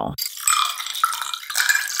a while.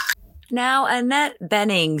 Now, Annette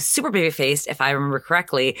Bening, super baby-faced, if I remember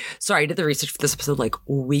correctly. Sorry, I did the research for this episode like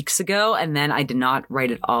weeks ago, and then I did not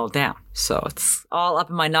write it all down. So it's all up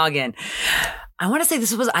in my noggin. I want to say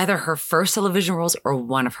this was either her first television roles or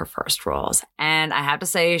one of her first roles. And I have to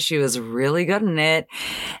say she was really good in it.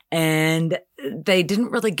 And they didn't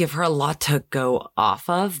really give her a lot to go off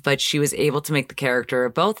of, but she was able to make the character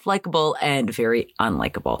both likable and very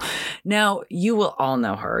unlikable. Now, you will all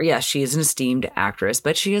know her. Yes, she is an esteemed actress,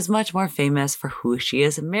 but she is much more famous for who she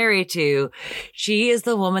is married to. She is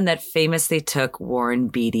the woman that famously took Warren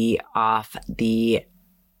Beatty off the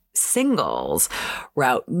singles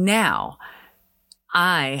route. Now,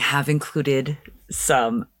 I have included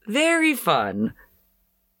some very fun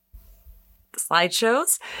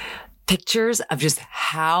slideshows, pictures of just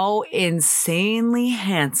how insanely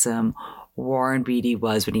handsome Warren Beatty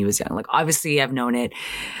was when he was young. Like, obviously, I've known it.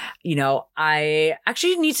 You know, I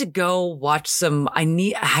actually need to go watch some.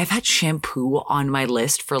 I've had Shampoo on my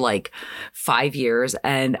list for like 5 years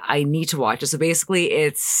and I need to watch it. So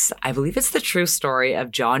basically I believe it's the true story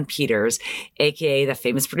of John Peters, aka the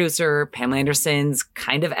famous producer, Pamela Anderson's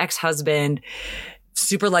kind of ex-husband,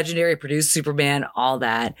 super legendary, produced Superman, all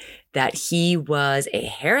that he was a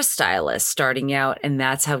hairstylist starting out. And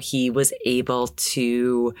that's how he was able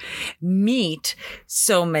to meet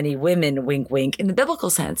so many women, wink, wink, in the biblical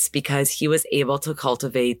sense, because he was able to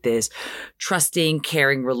cultivate this trusting,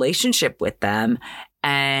 caring relationship with them.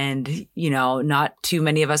 And, you know, not too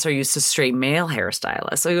many of us are used to straight male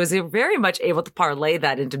hairstylists. So he was very much able to parlay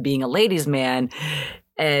that into being a ladies' man.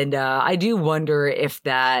 And I do wonder if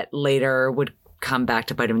that later would come back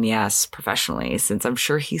to bite him in the ass professionally, since I'm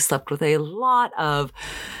sure he slept with a lot of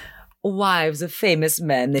wives of famous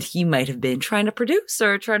men that he might have been trying to produce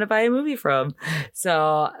or trying to buy a movie from.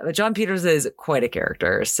 So John Peters is quite a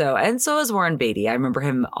character. And so is Warren Beatty. I remember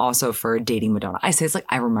him also for dating Madonna. I say it's like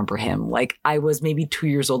I remember him. Like I was maybe 2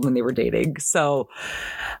 years old when they were dating. So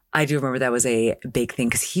I do remember that was a big thing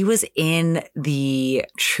because he was in the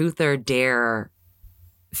Truth or Dare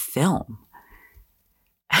film.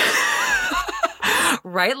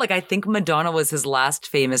 right? Like, I think Madonna was his last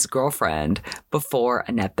famous girlfriend before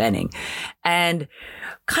Annette Bening. And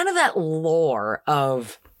kind of that lore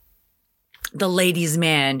of the ladies'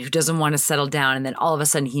 man who doesn't want to settle down, and then all of a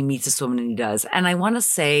sudden he meets this woman and he does. And I want to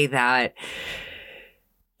say that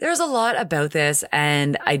there's a lot about this,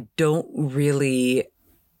 and I don't really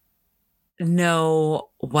know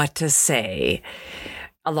what to say.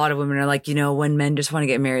 A lot of women are like, when men just want to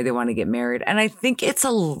get married, they want to get married. And I think it's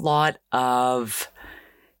a lot of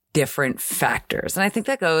different factors. And I think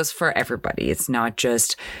that goes for everybody. It's not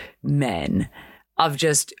just men. Of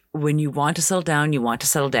just when you want to settle down, you want to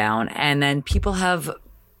settle down. And then people have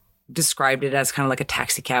described it as kind of like a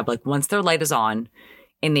taxi cab. Like once their light is on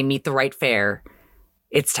and they meet the right fare,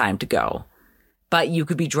 it's time to go. But you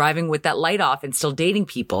could be driving with that light off and still dating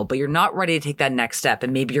people, but you're not ready to take that next step.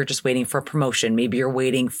 And maybe you're just waiting for a promotion. Maybe you're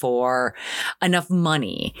waiting for enough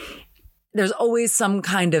money. There's always some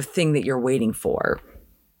kind of thing that you're waiting for.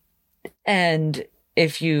 And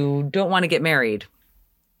if you don't want to get married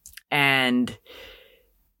and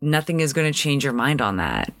nothing is going to change your mind on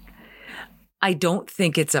that, I don't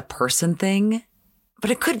think it's a person thing,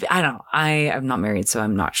 but it could be. I don't know. I'm not married, so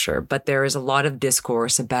I'm not sure. But there is a lot of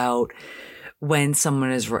discourse about when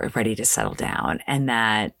someone is ready to settle down, and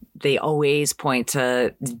that they always point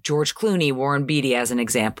to George Clooney, Warren Beatty as an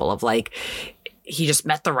example of like, he just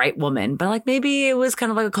met the right woman, but like maybe it was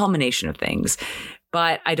kind of like a culmination of things.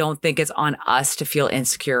 But I don't think it's on us to feel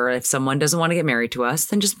insecure. If someone doesn't want to get married to us,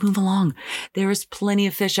 then just move along. There is plenty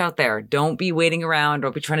of fish out there. Don't be waiting around.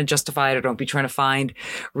 Don't be trying to justify it, or don't be trying to find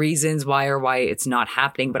reasons why it's not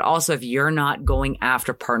happening. But also, if you're not going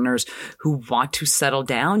after partners who want to settle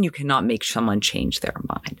down, you cannot make someone change their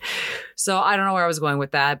mind. So I don't know where I was going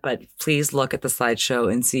with that, but please look at the slideshow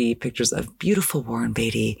and see pictures of beautiful Warren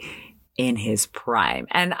Beatty in his prime.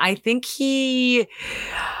 And I think he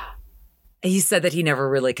said that he never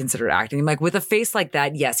really considered acting. Like, with a face like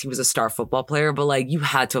that, yes, he was a star football player, but like, you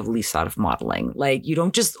had to have at least thought of modeling. Like, you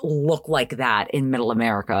don't just look like that in middle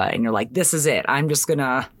America and you're like, this is it. I'm just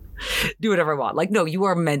gonna do whatever I want. Like, no, you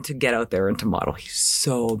are meant to get out there and to model. He's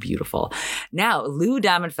so beautiful. Now, Lou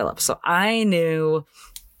Diamond Phillips. So I knew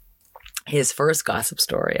his first gossip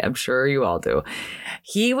story. I'm sure you all do.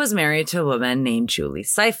 He was married to a woman named Julie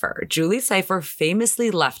Cypher. Julie Cypher famously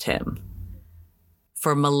left him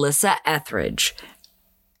for Melissa Etheridge,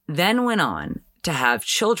 then went on to have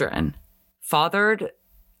children fathered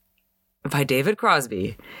by David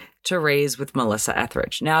Crosby to raise with Melissa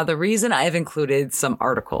Etheridge. Now, the reason I've included some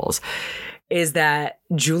articles is that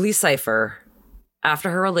Julie Cypher, after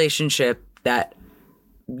her relationship that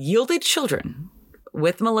yielded children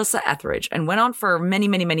with Melissa Etheridge and went on for many,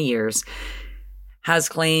 many, many years, has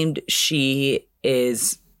claimed she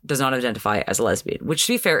does not identify as a lesbian, which,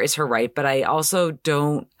 to be fair, is her right. But I also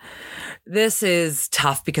don't. This is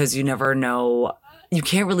tough because you never know. You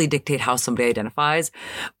can't really dictate how somebody identifies.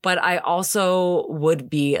 But I also would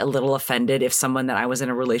be a little offended if someone that I was in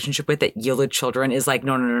a relationship with that yielded children is like,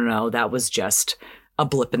 no, that was just a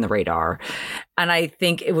blip in the radar. And I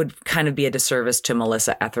think it would kind of be a disservice to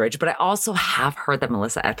Melissa Etheridge. But I also have heard that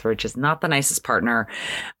Melissa Etheridge is not the nicest partner.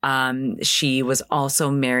 She was also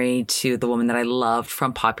married to the woman that I loved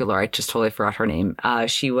from Popular. I just totally forgot her name.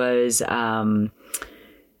 She was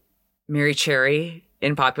Mary Cherry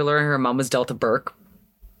in Popular. Her mom was Delta Burke.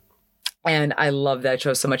 And I love that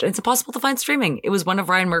show so much. And it's impossible to find streaming. It was one of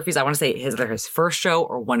Ryan Murphy's, I want to say his first show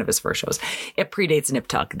or one of his first shows. It predates Nip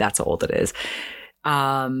Tuck. That's how old it is.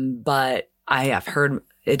 But I have heard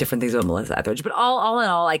different things about Melissa Etheridge. But all in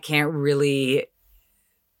all, I can't really.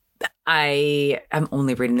 I am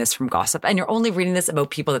only reading this from gossip, and you're only reading this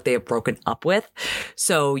about people that they have broken up with.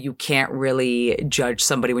 So you can't really judge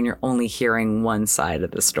somebody when you're only hearing one side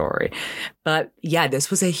of the story. But yeah,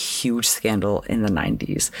 this was a huge scandal in the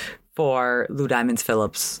 90s for Lou Diamond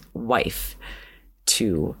Phillips' wife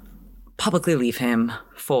to publicly leave him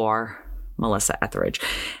for Melissa Etheridge.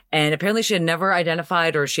 And apparently she had never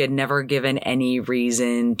identified, or she had never given any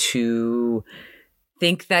reason to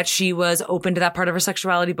think that she was open to that part of her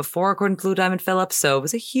sexuality before, according to Lou Diamond Phillips. So it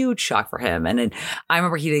was a huge shock for him. And I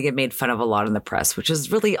remember he did get made fun of a lot in the press, which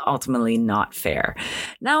is really ultimately not fair.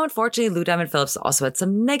 Now, unfortunately, Lou Diamond Phillips also had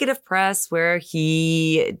some negative press where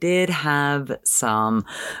he did have some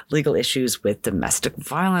legal issues with domestic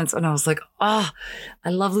violence. And I was like, I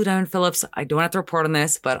love Lou Diamond Phillips. I don't have to report on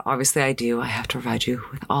this, but obviously I do. I have to provide you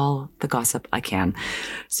with all the gossip I can.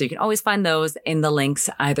 So you can always find those in the links,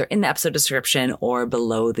 either in the episode description or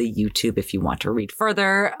below the YouTube if you want to read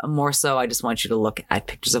further. More so, I just want you to look at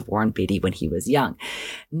pictures of Warren Beatty when he was young.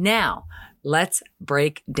 Now, let's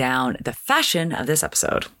break down the fashion of this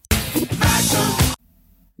episode.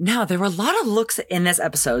 Now, there were a lot of looks in this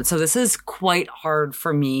episode, so this is quite hard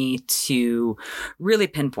for me to really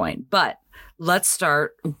pinpoint, but let's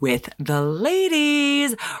start with the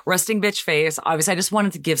ladies. Resting bitch face. Obviously, I just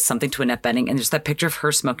wanted to give something to Annette Bening, and just that picture of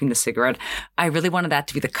her smoking the cigarette. I really wanted that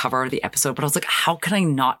to be the cover of the episode, but I was like, how can I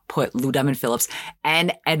not put Lou Diamond Phillips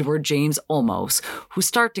and Edward James Olmos, who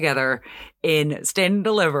start together in Stand and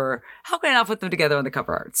Deliver? How can I not put them together on the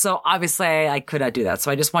cover art? So obviously, I could not do that.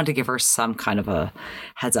 So I just wanted to give her some kind of a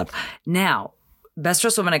heads up. Now, best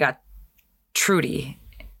dressed woman, I got Trudy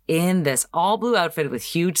in this all blue outfit with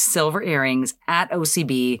huge silver earrings at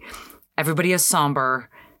OCB. Everybody is somber.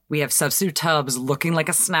 We have Substitute Tubbs looking like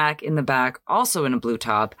a snack in the back, also in a blue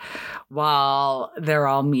top, while they're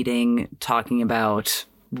all meeting, talking about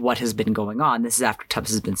what has been going on. This is after Tubbs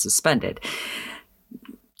has been suspended.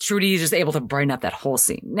 Trudy is just able to brighten up that whole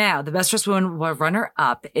scene. Now, the best dressed woman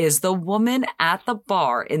runner-up is the woman at the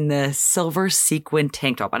bar in the silver sequin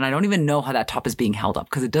tank top. And I don't even know how that top is being held up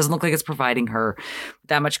because it doesn't look like it's providing her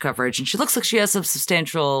that much coverage. And she looks like she has some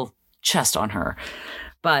substantial chest on her.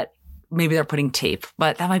 But maybe they're putting tape.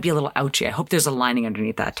 But that might be a little ouchy. I hope there's a lining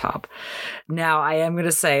underneath that top. Now, I am going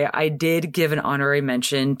to say I did give an honorary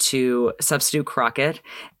mention to Substitute Crockett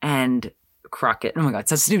and Crockett. Oh my God.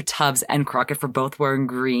 Substitute Tubbs and Crockett for both wearing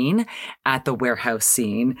green at the warehouse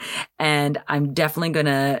scene. And I'm definitely going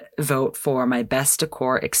to vote for my best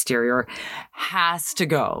decor exterior. Has to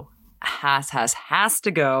go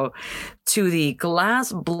to the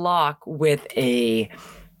glass block with a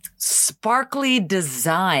sparkly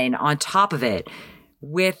design on top of it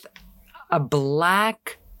with a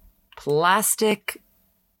black plastic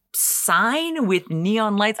sign with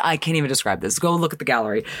neon lights. I can't even describe this. Go look at the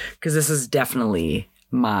gallery because this is definitely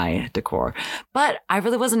my decor. But I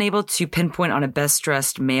really wasn't able to pinpoint on a best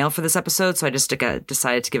dressed male for this episode, so I just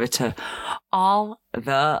decided to give it to all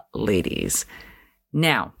the ladies.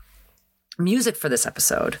 Now, music for this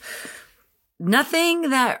episode. Nothing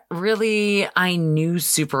that really I knew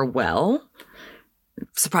super well.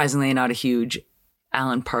 Surprisingly, not a huge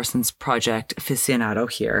Alan Parsons Project aficionado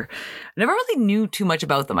here. I never really knew too much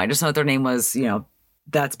about them. I just know that their name was,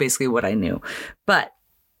 that's basically what I knew. But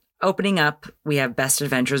opening up, we have Best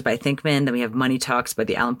Adventures by Thinkman. Then we have Money Talks by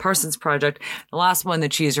the Alan Parsons Project. The last one, the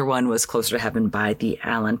cheeser one, was Closer to Heaven by the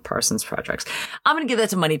Alan Parsons Projects. I'm going to give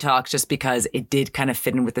that to Money Talks just because it did kind of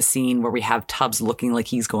fit in with the scene where we have Tubbs looking like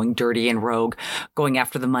he's going dirty and rogue, going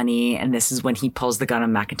after the money. And this is when he pulls the gun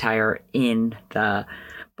on McIntyre in the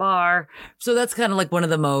bar. So that's kind of like one of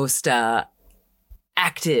the most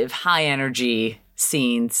active, high energy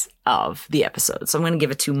scenes of the episode. So I'm going to give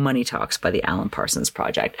it to Money Talks by the Alan Parsons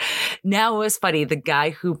Project. Now, it was funny. The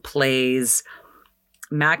guy who plays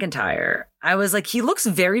McIntyre, I was like, he looks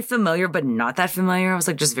very familiar, but not that familiar. I was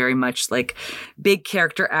like, just very much like big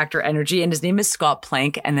character actor energy. And his name is Scott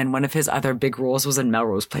Plank. And then one of his other big roles was in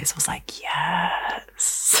Melrose Place. I was like,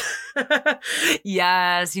 yes.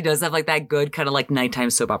 Yes, he does have like that good kind of like nighttime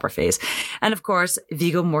soap opera face. And of course,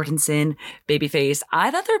 Viggo Mortensen, babyface. I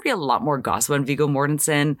thought there'd be a lot more gossip on Viggo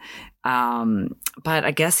Mortensen. But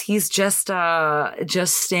I guess he's just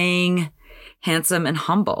staying handsome and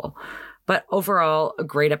humble. But overall, a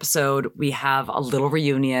great episode. We have a little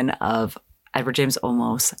reunion of Edward James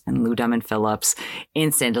Olmos and Lou Diamond Phillips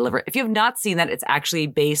in Stand Deliver. If you have not seen that, it's actually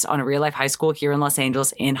based on a real life high school here in Los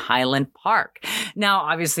Angeles in Highland Park. Now,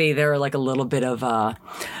 obviously, there are like a little bit of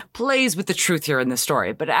plays with the truth here in the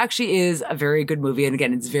story, but it actually is a very good movie. And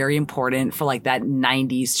again, it's very important for like that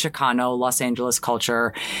 90s Chicano Los Angeles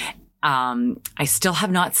culture. I still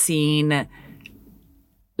have not seen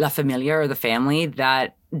La Familia or The Family.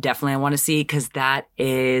 That definitely I want to see because that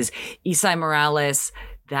is Isai Morales,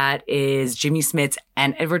 that is Jimmy Smits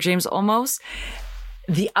and Edward James Olmos.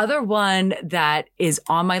 The other one that is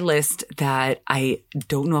on my list that I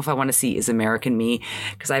don't know if I want to see is American Me,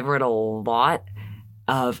 because I've read a lot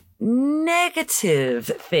of negative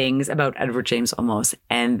things about Edward James Olmos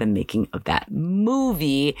and the making of that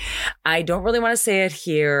movie. I don't really want to say it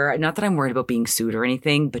here. Not that I'm worried about being sued or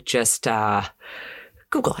anything, but just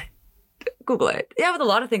Google it. Google it. Yeah, with a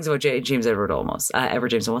lot of things about Edward James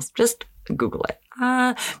Olmos. Just Google it.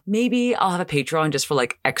 Maybe I'll have a Patreon just for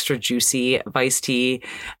like extra juicy Vice tea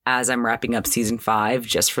as I'm wrapping up season 5,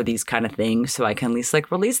 just for these kind of things, so I can at least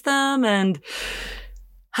like release them. And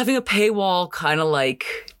having a paywall kind of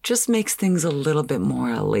like just makes things a little bit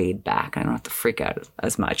more laid back. I don't have to freak out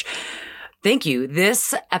as much. Thank you.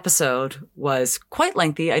 This episode was quite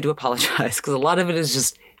lengthy. I do apologize because a lot of it is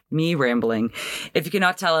just me rambling. If you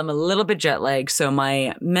cannot tell, I'm a little bit jet lagged, so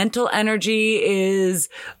my mental energy is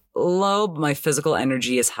low, but my physical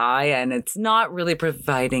energy is high, and it's not really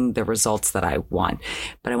providing the results that I want.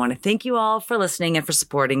 But I want to thank you all for listening and for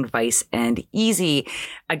supporting Vice and Easy.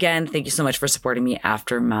 Again, thank you so much for supporting me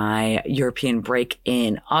after my European break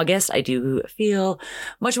in August. I do feel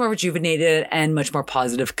much more rejuvenated and much more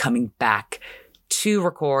positive coming back to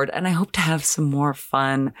record, and I hope to have some more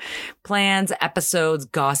fun plans, episodes,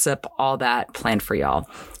 gossip, all that planned for y'all.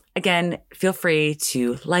 Again, feel free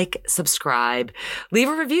to like, subscribe, leave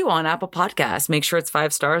a review on Apple Podcasts. Make sure it's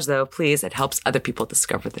 5 stars though, please. It helps other people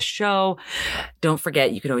discover the show. Don't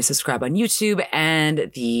forget, you can always subscribe on YouTube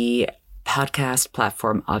and the podcast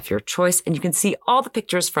platform of your choice. And you can see all the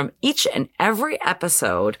pictures from each and every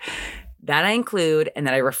episode that I include and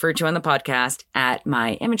that I refer to on the podcast at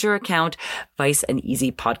my Imager account, Vice and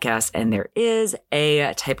Easy Podcast. And there is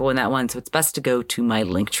a typo in that one, so it's best to go to my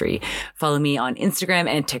link tree. Follow me on Instagram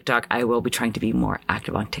and TikTok. I will be trying to be more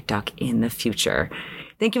active on TikTok in the future.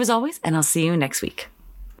 Thank you as always, and I'll see you next week.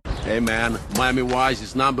 Hey man, Miami Wise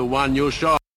is #1 new show.